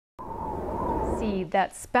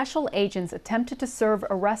that special agents attempted to serve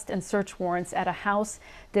arrest and search warrants at a house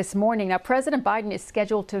this morning. Now, President Biden is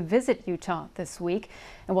scheduled to visit Utah this week,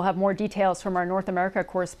 and we'll have more details from our North America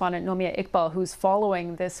correspondent Nomia Iqbal, who's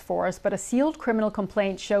following this for us. But a sealed criminal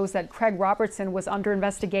complaint shows that Craig Robertson was under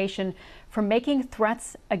investigation for making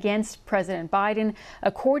threats against President Biden.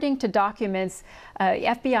 According to documents,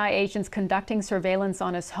 FBI agents conducting surveillance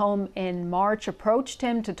on his home in March approached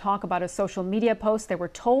him to talk about a social media post. They were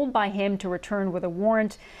told by him to return with a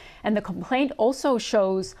warrant. And the complaint also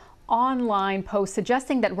shows online posts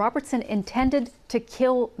suggesting that Robertson intended to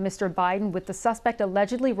kill Mr. Biden, with the suspect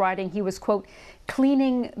allegedly writing he was, quote,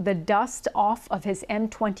 cleaning the dust off of his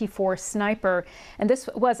M24 sniper. And this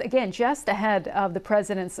was, again, just ahead of the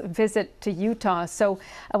president's visit to Utah. So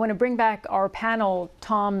I want to bring back our panel,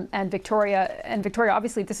 Tom and Victoria. And Victoria,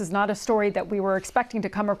 obviously, this is not a story that we were expecting to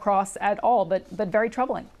come across at all, but very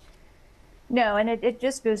troubling. No, and it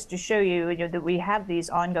just goes to show you, that we have these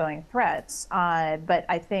ongoing threats. But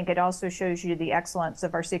I think it also shows you the excellence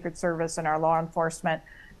of our Secret Service and our law enforcement,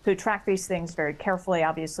 who track these things very carefully.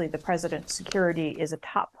 Obviously, the president's security is a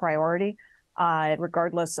top priority,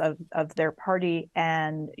 regardless of their party.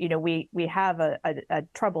 And, we have a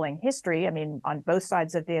troubling history, on both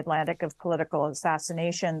sides of the Atlantic, of political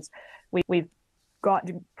assassinations. We've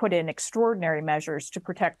put in extraordinary measures to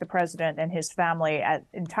protect the president and his family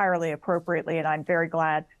entirely appropriately. And I'm very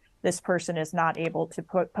glad this person is not able to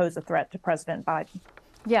pose a threat to President Biden.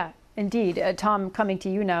 Yeah, indeed. Tom, coming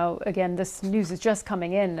to you now. Again, this news is just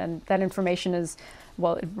coming in, and that information is,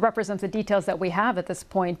 well, it represents the details that we have at this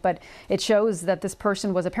point, but it shows that this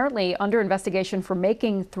person was apparently under investigation for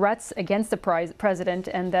making threats against the president,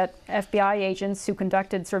 and that FBI agents who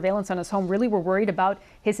conducted surveillance on his home really were worried about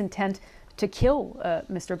his intent to kill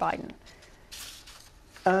Mr. Biden.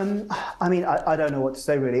 I don't know what to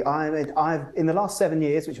say, really. I've in the last 7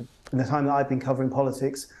 years, which is the time that I've been covering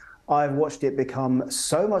politics, I've watched it become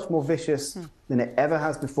so much more vicious than it ever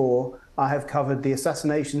has before. I have covered the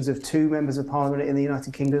assassinations of 2 members of Parliament in the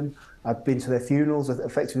United Kingdom. I've been to their funerals,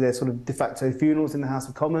 effectively their sort of de facto funerals in the House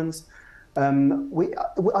of Commons. I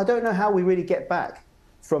don't know how we really get back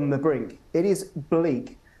from the brink. It is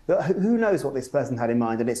bleak. Who knows what this person had in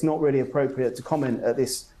mind, and it's not really appropriate to comment at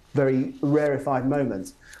this very rarefied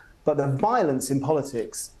moment. But the violence in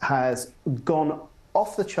politics has gone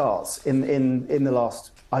off the charts in the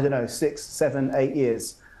last, I don't know, 6, 7, 8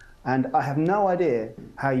 years, and I have no idea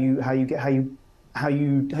how you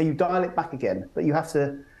dial it back again. But you have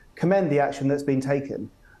to commend the action that's been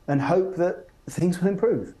taken and hope that things will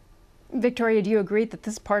improve. Victoria, do you agree that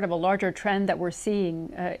this is part of a larger trend that we're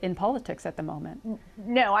seeing in politics at the moment?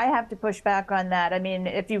 No, I have to push back on that.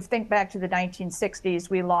 If you think back to the 1960s,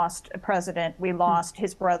 we lost a president. We lost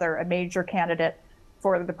his brother, a major candidate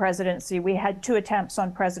for the presidency. We had 2 attempts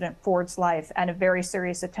on President Ford's life and a very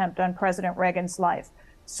serious attempt on President Reagan's life.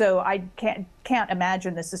 So I can't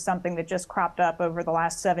imagine this is something that just cropped up over the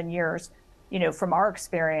last 7 years, from our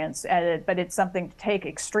experience. But it's something to take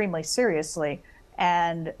extremely seriously.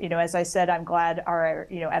 And, as I said, I'm glad our,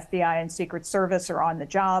 FBI and Secret Service are on the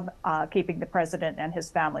job, keeping the president and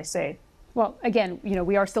his family safe. Well, again,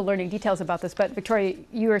 we are still learning details about this. But Victoria,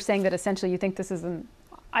 you are saying that essentially you think this is an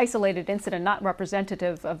isolated incident, not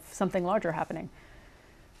representative of something larger happening.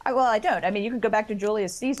 Well, I don't. You can go back to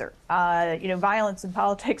Julius Caesar. Violence in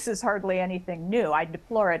politics is hardly anything new. I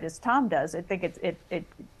deplore it as Tom does. I think it's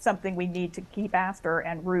something we need to keep after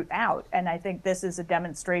and root out. And I think this is a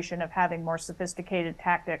demonstration of having more sophisticated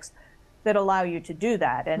tactics that allow you to do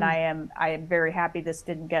that. And I am very happy this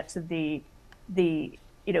didn't get to the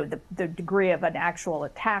degree of an actual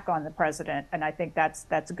attack on the president. And I think that's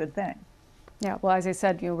a good thing. Yeah, well, as I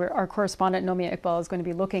said, our correspondent Nomia Iqbal is going to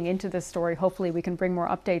be looking into this story. Hopefully we can bring more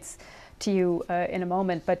updates to you in a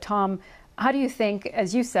moment. But Tom, how do you think,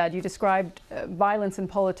 as you said, you described violence in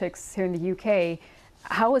politics here in the UK,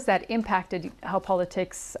 how has that impacted how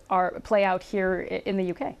politics play out here in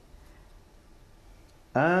the UK?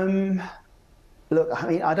 Look,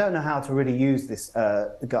 I don't know how to really use this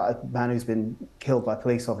man who's been killed by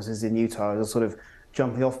police officers in Utah as a sort of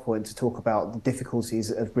jumping off point to talk about the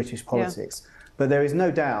difficulties of British politics. Yeah. But there is no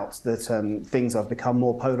doubt that things have become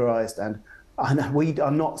more polarised, and we are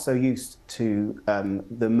not so used to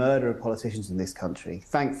the murder of politicians in this country,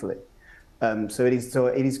 thankfully. So it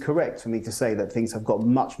is correct for me to say that things have got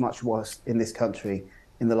much, much worse in this country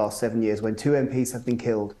in the last 7 years, when 2 MPs have been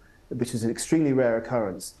killed, which is an extremely rare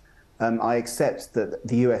occurrence. I accept that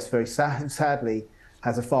the US very sadly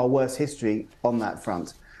has a far worse history on that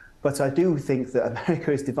front. But I do think that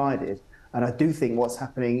America is divided, and I do think what's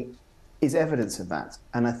happening is evidence of that.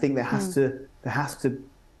 And I think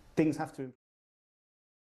things have to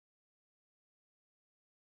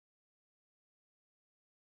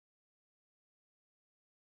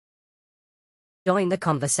Join the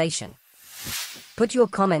conversation. Put your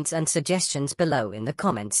comments and suggestions below in the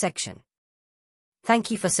comment section. Thank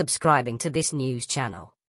you for subscribing to this news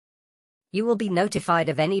channel. You will be notified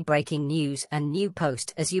of any breaking news and new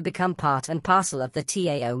post as you become part and parcel of the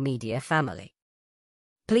TAO Media family.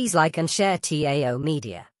 Please like and share TAO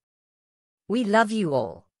Media. We love you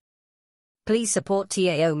all. Please support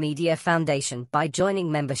TAO Media Foundation by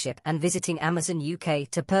joining membership and visiting Amazon UK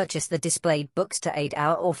to purchase the displayed books to aid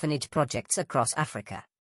our orphanage projects across Africa.